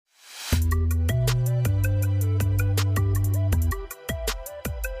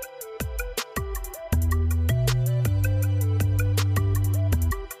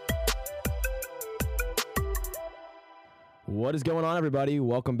What is going on, everybody?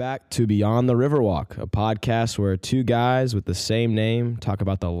 Welcome back to Beyond the Riverwalk, a podcast where two guys with the same name talk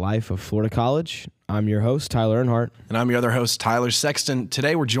about the life of Florida College. I'm your host, Tyler Earnhardt. And I'm your other host, Tyler Sexton.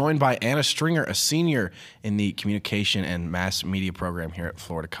 Today we're joined by Anna Stringer, a senior in the Communication and Mass Media program here at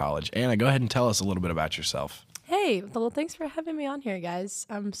Florida College. Anna, go ahead and tell us a little bit about yourself. Hey, well, thanks for having me on here, guys.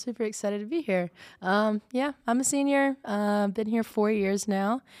 I'm super excited to be here. I'm a senior. Been here 4 years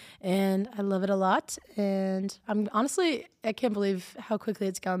now, and I love it a lot. And I can't believe how quickly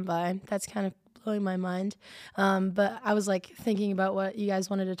it's gone by. That's kind of blowing my mind. But I was thinking about what you guys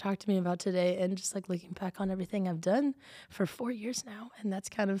wanted to talk to me about today, and just looking back on everything I've done for 4 years now, and that's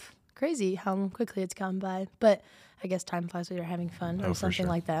kind of crazy how quickly it's gone by. But I guess time flies when you're having fun or something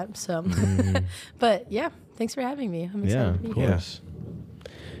like that. So, but yeah, thanks for having me. I'm excited to be here.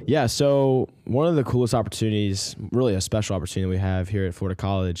 Yeah, so one of the coolest opportunities, really a special opportunity we have here at Florida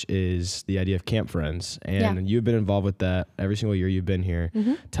College, is the idea of Camp Friends. And you've been involved with that every single year you've been here.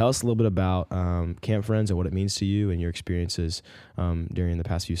 Mm-hmm. Tell us a little bit about Camp Friends and what it means to you and your experiences during the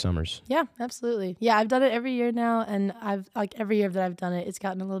past few summers. Yeah, absolutely. Yeah, I've done it every year now, and every year that I've done it, it's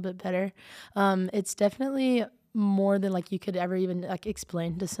gotten a little bit better. It's definitely more than you could ever even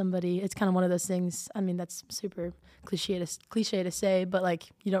explain to somebody. It's kind of one of those things. I mean, that's super cliche to say, but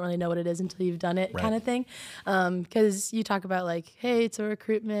you don't really know what it is until you've done it, kind of thing. Because you talk about hey, it's a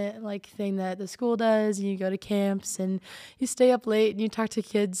recruitment thing that the school does, and you go to camps and you stay up late and you talk to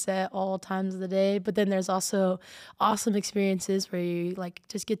kids at all times of the day. But then there's also awesome experiences where you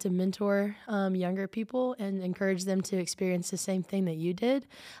just get to mentor younger people and encourage them to experience the same thing that you did.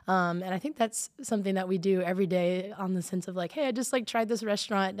 And I think that's something that we do every day, on the sense of hey, I just tried this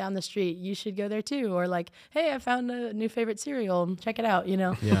restaurant down the street, you should go there too, or hey, I found a new favorite cereal, check it out,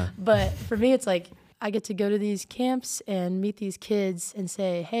 Yeah. But for me, it's I get to go to these camps and meet these kids and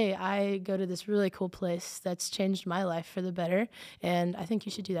say, hey, I go to this really cool place that's changed my life for the better, and I think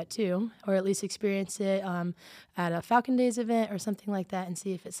you should do that too, or at least experience it at a Falcon Days event or something like that, and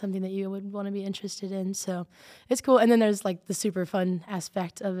see if it's something that you would want to be interested in. So it's cool. And then there's the super fun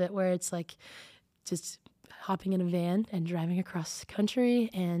aspect of it, where it's just hopping in a van and driving across country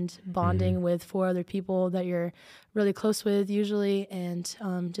and bonding with 4 other people that you're really close with usually, and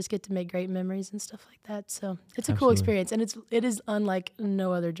just get to make great memories and stuff like that. So it's a cool experience, and it is unlike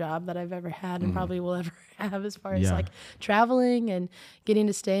no other job that I've ever had and probably will ever have, as far as traveling and getting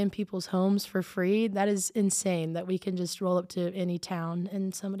to stay in people's homes for free. That is insane that we can just roll up to any town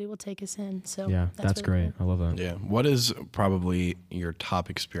and somebody will take us in. So yeah, that's really great. Cool. I love that. Yeah. What is probably your top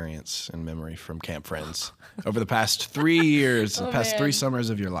experience and memory from Camp Friends over the past 3 years, the past 3 summers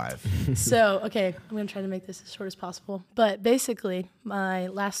of your life? So, okay, I'm going to try to make this as short as possible. But basically, my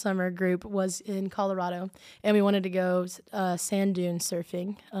last summer group was in Colorado, and we wanted to go sand dune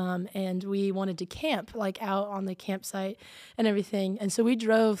surfing, and we wanted to camp out on the campsite and everything. And so we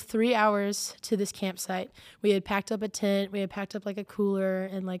drove 3 hours to this campsite. We had packed up a tent, we had packed up a cooler,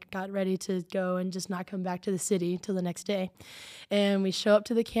 and got ready to go and just not come back to the city till the next day. And we show up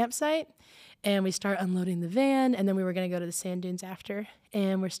to the campsite, and we start unloading the van, and then we were going to go to the sand dunes after.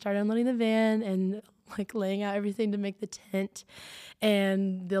 And we started unloading the van and laying out everything to make the tent,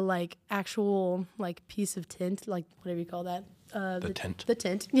 and the actual piece of tent, whatever you call that. The tent. The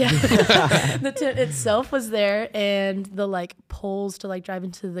tent, yeah. The tent itself was there, and the poles to drive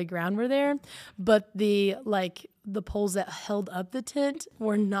into the ground were there, but the poles that held up the tent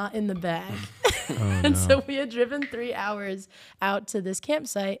were not in the bag. And so we had driven 3 hours out to this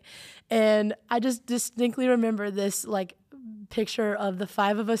campsite, and I just distinctly remember this picture of the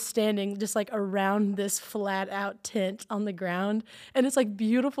 5 of us standing just around this flat out tent on the ground, and it's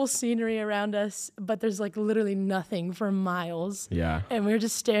beautiful scenery around us, but there's literally nothing for miles. Yeah. And we were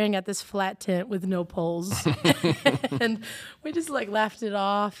just staring at this flat tent with no poles. And we just laughed it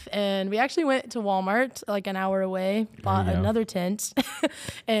off, and we actually went to Walmart an hour away, bought another tent,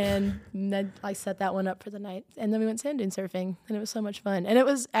 and then I set that one up for the night, and then we went sand dune surfing, and it was so much fun. And it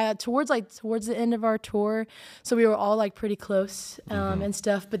was towards the end of our tour, so we were all pretty close and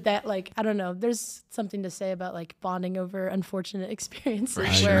stuff, but that I don't know, there's something to say about bonding over unfortunate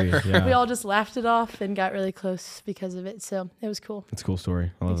experiences where we all just laughed it off and got really close because of it. So it was cool. It's a cool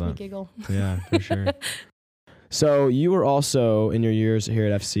story. I love that. Makes me giggle. Yeah, for sure. So you were also, in your years here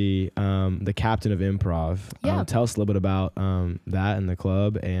at FC, the captain of improv. Yeah. Tell us a little bit about that and the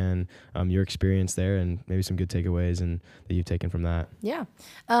club and your experience there, and maybe some good takeaways and that you've taken from that. Yeah.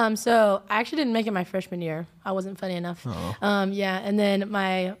 So I actually didn't make it my freshman year. I wasn't funny enough. Yeah. And then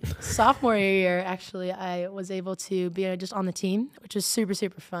my sophomore year, actually, I was able to be just on the team, which was super,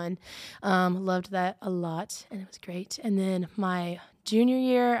 super fun. Loved that a lot, and it was great. And then my junior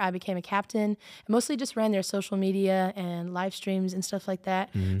year, I became a captain. I mostly just ran their social media and live streams and stuff like that,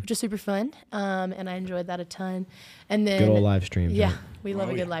 which was super fun. And I enjoyed that a ton. And then Good old live streams. yeah, right? we love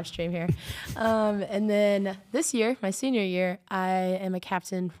a good live stream here. And then this year, my senior year, I am a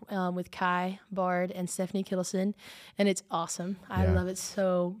captain with Kai Bard and Stephanie Kittleson, and it's awesome. I Yeah. love it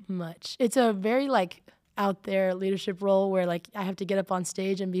so much. It's a very like out there leadership role where like I have to get up on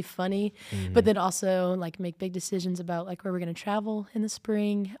stage and be funny, but then also like make big decisions about like where we're going to travel in the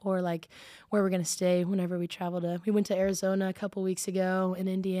spring or like where we're going to stay whenever we travel to. We went to Arizona a couple weeks ago and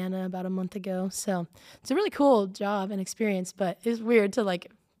Indiana about a month ago. So it's a really cool job and experience, but it's weird to like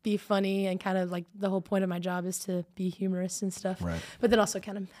be funny and kind of like the whole point of my job is to be humorous and stuff, Right. but then also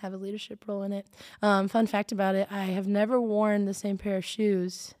kind of have a leadership role in it. Fun fact about it, I have never worn the same pair of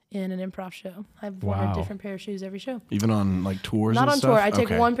shoes in an improv show. I've worn Wow. a different pair of shoes every show. Even on like tours Not and on stuff? tour. I take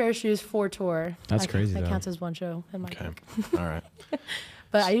Okay. one pair of shoes for tour. That's crazy, That though. counts as one show in my Okay. book. All right.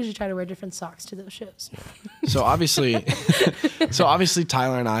 But I usually try to wear different socks to those shows. So obviously,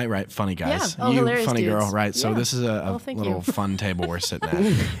 Tyler and I, right, funny guys. Yeah. Oh, you, hilarious funny girl, dudes. right? So Yeah. this is a Well, thank little you. fun table we're sitting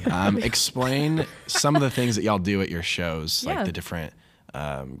at. Explain some of the things that y'all do at your shows, like Yeah. the different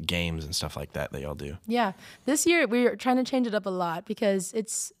games and stuff like that y'all do. Yeah. This year we're trying to change it up a lot because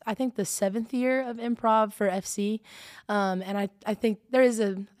it's, I think, the 7th year of improv for FC. And I think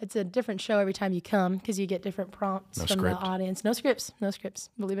it's a different show every time you come because you get different prompts No from script. the audience. No scripts,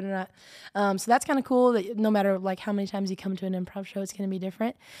 believe it or not. So that's kind of cool that no matter like how many times you come to an improv show, it's going to be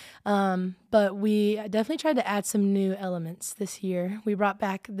different. But we definitely tried to add some new elements this year. We brought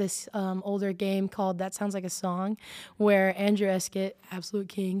back this older game called That Sounds Like a Song, where Andrew Eskett, absolute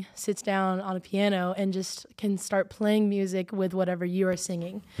king, sits down on a piano and just can start playing music with whatever you are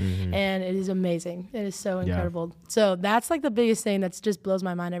singing. And it is amazing. It is so incredible. So that's like the biggest thing that just blows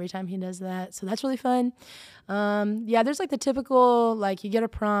my mind every time he does that. So that's really fun. There's like the typical, like you get a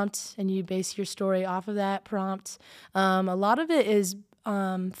prompt and you base your story off of that prompt. A lot of it is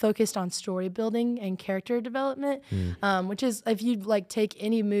focused on story building and character development, which is if you like take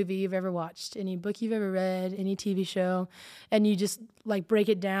any movie you've ever watched, any book you've ever read, any TV show, and you just like break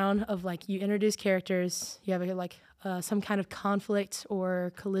it down of like you introduce characters, you have some kind of conflict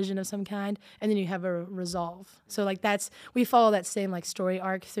or collision of some kind, and then you have a resolve. So like we follow that same like story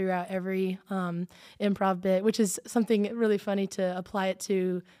arc throughout every improv bit, which is something really funny to apply it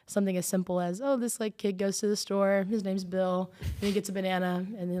to something as simple as, oh, this like kid goes to the store, his name's Bill, and he gets a banana,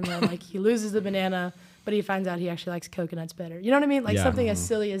 and then like he loses the banana, but he finds out he actually likes coconuts better. You know what I mean? Like something as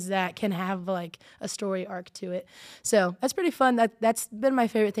silly as that can have like a story arc to it. So that's pretty fun. That's been my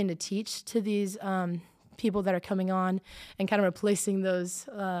favorite thing to teach to these people that are coming on and kind of replacing those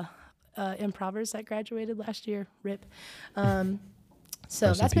improvers that graduated last year. RIP. So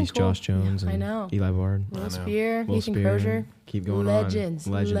Rest in that's been peace, cool. Josh Jones I and know. Eli Bard. Will Spear, Will Ethan Spear. Crozier. Keep going Legends.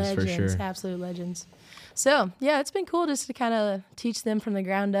 on. Legends for sure. Absolute legends. So yeah, it's been cool just to kind of teach them from the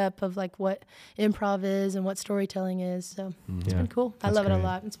ground up of like what improv is and what storytelling is. So it's been cool. I That's love it a great.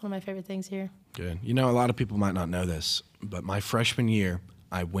 lot. It's one of my favorite things here. Good. You know, a lot of people might not know this, but my freshman year,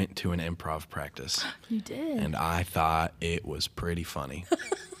 I went to an improv practice, You did. and I thought it was pretty funny.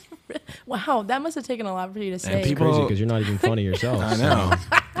 Wow, that must have taken a lot for you to say. people- Crazy because you're not even funny yourself. I know.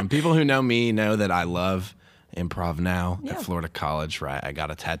 And people who know me know that I love improv now Yeah. at Florida College, right? I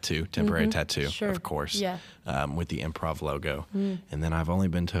got a tattoo, temporary tattoo, Sure. of course, Yeah. with the improv logo. And then I've only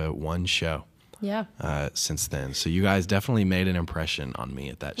been to one show Yeah. since then. So you guys definitely made an impression on me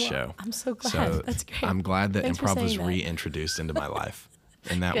at that Well, show. I'm so glad. So That's great. I'm glad that Thanks for improv was saying that. reintroduced into my life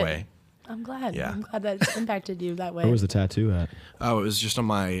in that Good. way. I'm glad. Yeah. I'm glad that it's impacted you that way. Where was the tattoo at? Oh, it was just on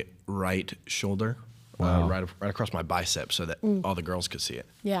my right shoulder, Wow. right across my bicep, so that all the girls could see it.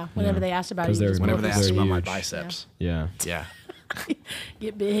 Yeah. Whenever they asked about it, 'Cause you they're- just Whenever pulled they the asked They're about my huge. biceps, Yeah. yeah,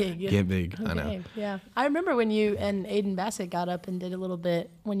 Get big. get big. I know. Okay, yeah. I remember when you and Aiden Bassett got up and did a little bit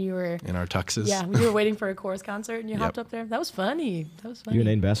when you were, In our tuxes. yeah, when you were waiting for a chorus concert and you Yep. hopped up there. That was funny. You and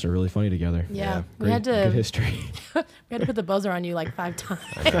Aiden Bassett are really funny together. Yeah, we Great, had good to history. put the buzzer on you like 5 times.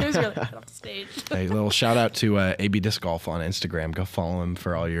 It was really get off the stage. Hey, little shout out to AB Disc Golf on Instagram. Go follow him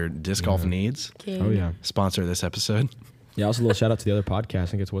for all your disc golf needs. King. Oh yeah. Sponsor this episode. Yeah, also a little shout out to the other podcast. I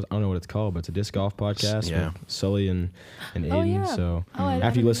think I don't know what it's called, but it's a disc golf podcast Yeah. with Sully and Aiden. Oh, yeah. So Oh, I after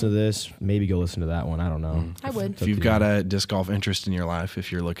you didn't listen to this, maybe go listen to that one. I don't know. I would. If you've got a disc golf interest in your life, if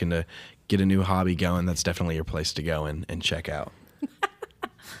you're looking to get a new hobby going, that's definitely your place to go and check out.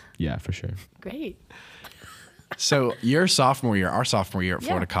 Yeah, for sure. Great. So your sophomore year, our sophomore year at Yeah.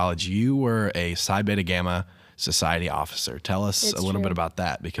 Florida College, you were a Psi Beta Gamma Society officer. Tell us It's a little true. bit about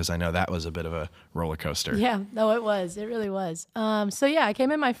that, because I know that was a bit of a roller coaster. Yeah, no, it was. It really was. So yeah, I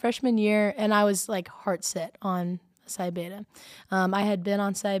came in my freshman year and I was like heart set on Psi Beta. I had been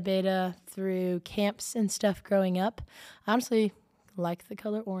on Psi Beta through camps and stuff growing up. I honestly liked the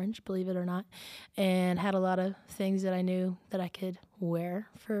color orange, believe it or not, and had a lot of things that I knew that I could wear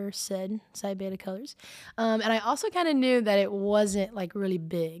for said Psi Beta colors. And I also kind of knew that it wasn't like really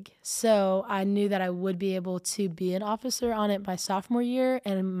big. So I knew that I would be able to be an officer on it my sophomore year.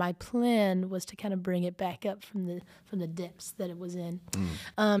 And my plan was to kind of bring it back up from the depths that it was in.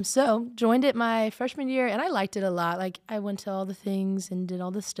 So joined it my freshman year and I liked it a lot. Like I went to all the things and did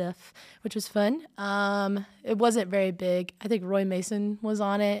all the stuff, which was fun. It wasn't very big. I think Roy Mason was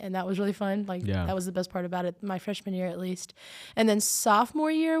on it and that was really fun. Like that was the best part about it, my freshman year at least. And then sophomore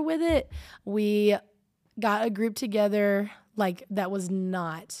year with it, we got a group together like that was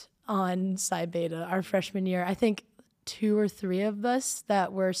not on Psi Beta our freshman year. I think 2 or 3 of us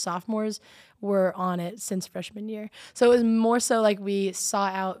that were sophomores were on it since freshman year. So it was more so like we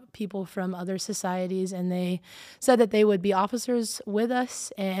sought out people from other societies and they said that they would be officers with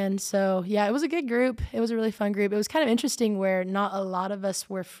us. And so, yeah, it was a good group. It was a really fun group. It was kind of interesting where not a lot of us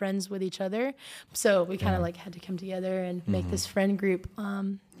were friends with each other. So we kind of like had to come together and make this friend group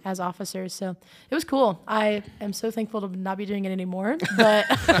as officers. So it was cool. I am so thankful to not be doing it anymore, but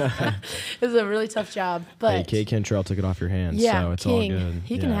it was a really tough job. But hey, Kay Kentrell took it off your hands, yeah, so it's King, all good.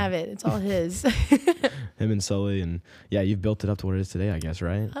 He can have it. It's all his. Him and Sully, and yeah, you've built it up to what it is today, I guess,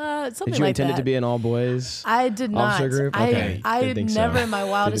 right? Something did you like intend that. it to be an all boys? I did not. officer group? Okay. I Didn't think never so. in my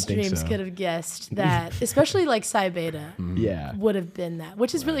wildest Didn't think dreams so. could have guessed that, especially like Psi Beta Yeah. would have been that,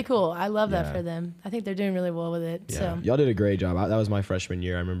 which is really cool. I love that Yeah. for them. I think they're doing really well with it. Yeah. So Y'all did a great job. That was my freshman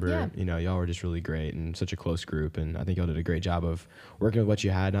year. I remember, Yeah. Y'all were just really great and such a close group. And I think y'all did a great job of working with what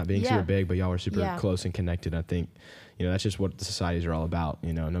you had, not being Yeah. super big, but y'all were super Yeah. close and connected. I think, that's just what the societies are all about.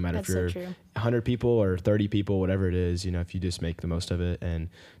 No matter That's if so you're true. 100 people or 30 people, whatever it is, if you just make the most of it and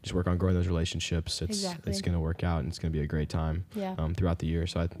just work on growing those relationships, it's Exactly. going to work out and it's going to be a great time Yeah. throughout the year.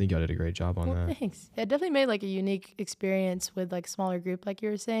 So I think y'all did a great job on Well, that. thanks. It definitely made like a unique experience with like smaller group, like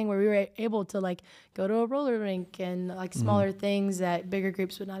you were saying, where we were able to like go to a roller rink and like smaller things that bigger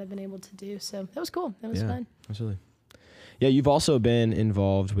groups would not have been able to do. So that was cool. That was fun. Absolutely. Yeah, you've also been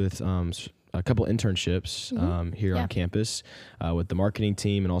involved with a couple internships here Yeah. on campus with the marketing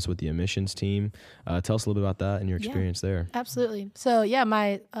team and also with the admissions team. Tell us a little bit about that and your experience there. Absolutely. So yeah,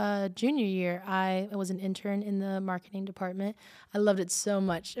 my junior year, I was an intern in the marketing department. I loved it so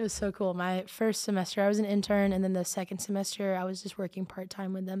much. It was so cool. My first semester, I was an intern, and then the second semester, I was just working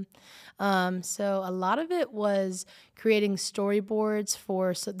part-time with them. So a lot of it was creating storyboards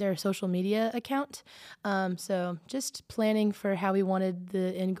for their social media account. So just planning for how we wanted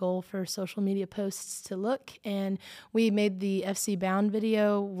the end goal for social media posts to look. And we made the FC Bound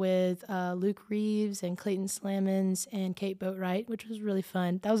video with Luke Reeves and Clayton Slammons and Kate Boatwright, which was really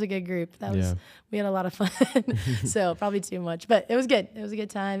fun. That was a good group. We had a lot of fun. So probably too much, but it was good. It was a good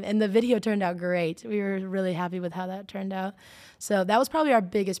time. And the video turned out great. We were really happy with how that turned out. So that was probably our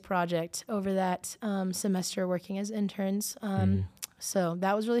biggest project over that semester working as interns. So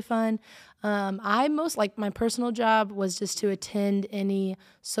that was really fun. My personal job was just to attend any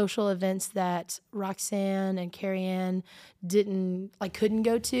social events that Roxanne and Carrie Ann couldn't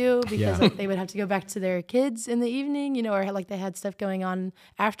go to because they would have to go back to their kids in the evening, or like they had stuff going on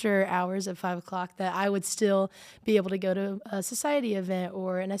after hours at 5:00 that I would still be able to go to a society event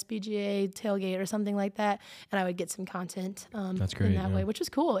or an SBGA tailgate or something like that. And I would get some content That's great, in that way, which was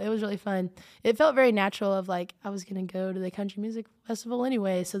cool. It was really fun. It felt very natural of like, I was going to go to the country music festival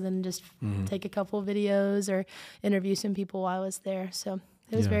anyway. So then just take a couple of videos or interview some people while I was there. So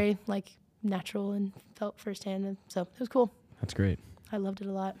it was very like natural and felt firsthand. And so it was cool. That's great. I loved it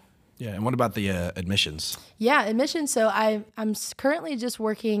a lot. Yeah, and what about the admissions? Yeah, admissions. So I'm currently just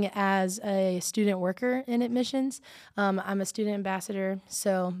working as a student worker in admissions. I'm a student ambassador,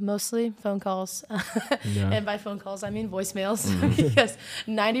 so mostly phone calls. And by phone calls, I mean voicemails because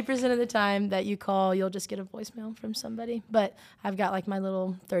 90% of the time that you call, you'll just get a voicemail from somebody. But I've got like my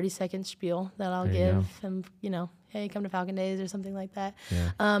little 30-second spiel that I'll give them, hey, come to Falcon Days or something like that.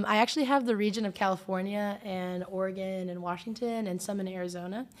 Yeah. I actually have the region of California and Oregon and Washington and some in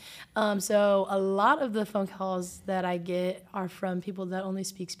Arizona. So a lot of the phone calls that I get are from people that only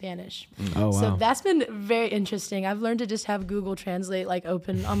speak Spanish. Oh, wow. So that's been very interesting. I've learned to just have Google Translate like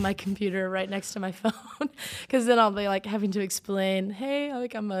open on my computer right next to my phone because then I'll be like having to explain, hey,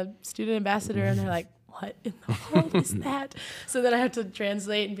 I'm a student ambassador. And they're like, what in the world is that? So then I had to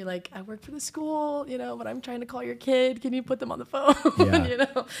translate and be like, I work for the school, but I'm trying to call your kid. Can you put them on the phone? Yeah.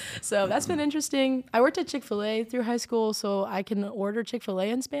 So that's been interesting. I worked at Chick-fil-A through high school, so I can order Chick-fil-A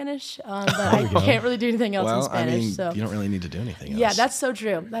in Spanish, but I can't really do anything else in Spanish. So you don't really need to do anything else. Yeah, that's so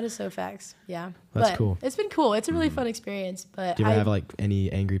true. That is so facts. Yeah. That's cool. It's been cool. It's a really fun experience. But do you ever have like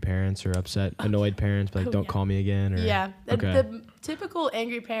any angry parents or upset, annoyed parents, like don't call me again? Or? Yeah. Okay. The typical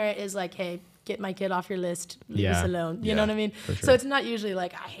angry parent is like, hey, get my kid off your list. Leave us alone. You know what I mean? Sure. So it's not usually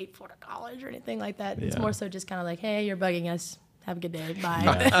like, I hate Florida College or anything like that. It's more so just kind of like, hey, you're bugging us. Have a good day.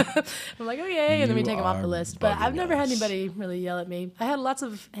 Bye. I'm like, okay. And then we take them off the list. But I've never had anybody really yell at me. I had lots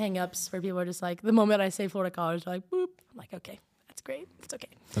of hang-ups where people are just like, the moment I say Florida College, they're like, boop. I'm like, okay, that's great. It's okay.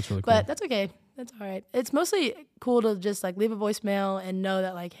 That's really cool. But that's okay. That's all right. It's mostly cool to just like leave a voicemail and know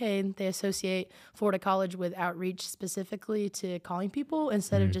that like, hey, they associate Florida College with outreach specifically to calling people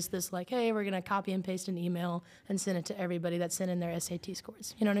instead of just this like, hey, we're going to copy and paste an email and send it to everybody that sent in their SAT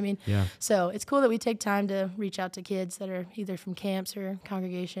scores. You know what I mean? Yeah. So it's cool that we take time to reach out to kids that are either from camps or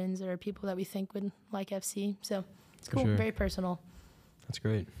congregations or people that we think would like FC. So it's cool. Sure. Very personal. That's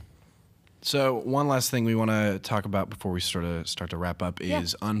great. So one last thing we want to talk about before we sort of start to wrap up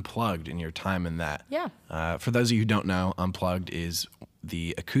is Unplugged and your time in that. Yeah. For those of you who don't know, Unplugged is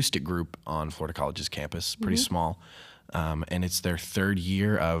the acoustic group on Florida College's campus, pretty small, and it's their third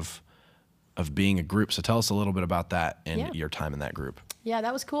year of being a group. So tell us a little bit about that and your time in that group. Yeah,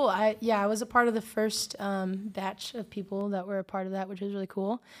 that was cool. I was a part of the first batch of people that were a part of that, which was really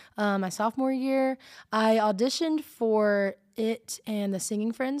cool. My sophomore year, I auditioned for it and the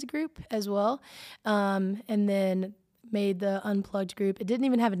Singing Friends group as well, and then made the Unplugged group. It didn't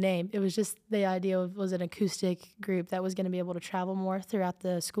even have a name. It was just the idea was an acoustic group that was going to be able to travel more throughout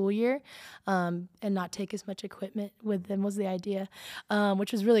the school year and not take as much equipment with them was the idea,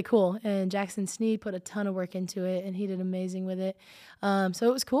 which was really cool. And Jackson Sneed put a ton of work into it, and he did amazing with it. So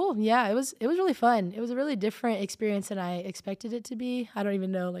it was cool. Yeah, it was really fun. It was a really different experience than I expected it to be. I don't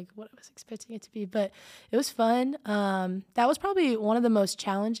even know like what I was expecting it to be, but it was fun. That was probably one of the most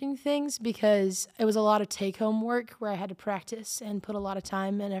challenging things because it was a lot of take-home work where I had to practice and put a lot of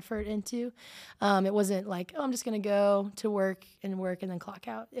time and effort into. It wasn't like, oh, I'm just going to go to work and then clock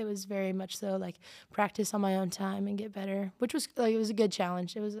out. It was very much so like practice on my own time and get better, which was like, it was a good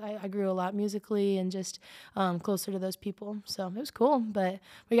challenge. I grew a lot musically and just closer to those people. So it was cool, but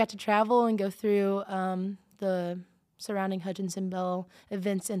we got to travel and go through the surrounding Hutchinson Bell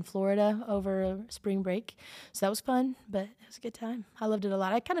events in Florida over spring break. So that was fun, but it was a good time. I loved it a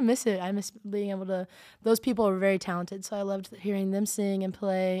lot. I kind of miss it. I miss being able to, those people are very talented, so I loved hearing them sing and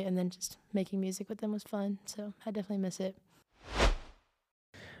play, and then just making music with them was fun. So I definitely miss it.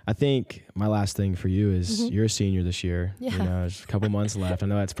 I think my last thing for you is you're a senior this year. Yeah. There's a couple months left. I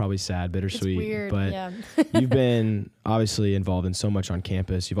know that's probably sad, bittersweet. It's weird, but yeah. you've been obviously involved in so much on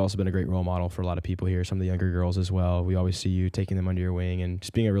campus. You've also been a great role model for a lot of people here, some of the younger girls as well. We always see you taking them under your wing and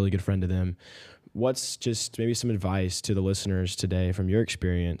just being a really good friend to them. What's just maybe some advice to the listeners today from your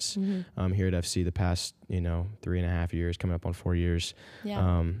experience here at FC the past, 3.5 years, coming up on 4 years,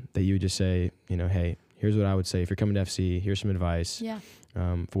 that you would just say, hey, here's what I would say. If you're coming to FC, here's some advice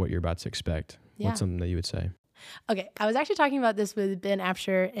for what you're about to expect. What's something that you would say? Okay, I was actually talking about this with Ben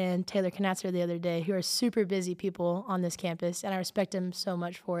Apsher and Taylor Knatzer the other day, who are super busy people on this campus, and I respect them so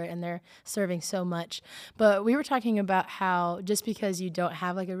much for it, and they're serving so much. But we were talking about how just because you don't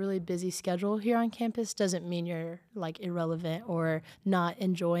have like a really busy schedule here on campus doesn't mean you're like irrelevant or not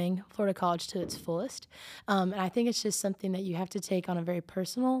enjoying Florida College to its fullest. And I think it's just something that you have to take on a very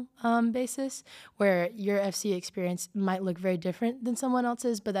personal basis, where your FC experience might look very different than someone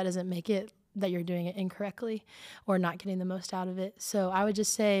else's, but that doesn't make it that you're doing it incorrectly or not getting the most out of it. So I would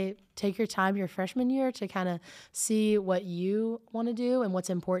just say take your time your freshman year to kind of see what you want to do and what's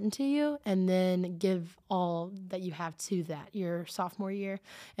important to you, and then give all that you have to that your sophomore year.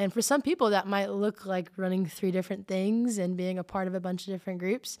 And for some people, that might look like running 3 different things and being a part of a bunch of different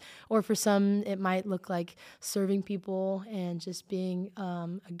groups. Or for some, it might look like serving people and just being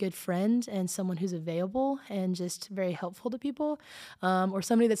a good friend and someone who's available and just very helpful to people. Or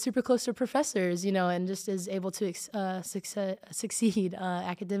somebody that's super close to professors, and just is able to succeed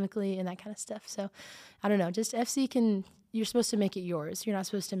academically and that kind of stuff. So I don't know, just FC you're supposed to make it yours. You're not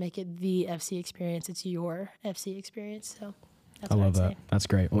supposed to make it the FC experience. It's your FC experience. So that's I what love I'd that. say. That's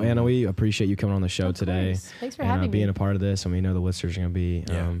great. Well, Anna, we appreciate you coming on the show Of today. course. Thanks for and having being me. a part of this. And we know the listeners are going to be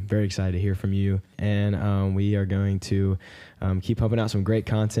very excited to hear from you. And we are going to keep pumping out some great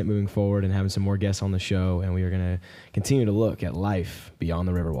content moving forward and having some more guests on the show. And we are going to continue to look at life beyond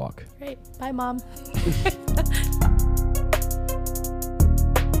the Riverwalk. Great. Bye, Mom.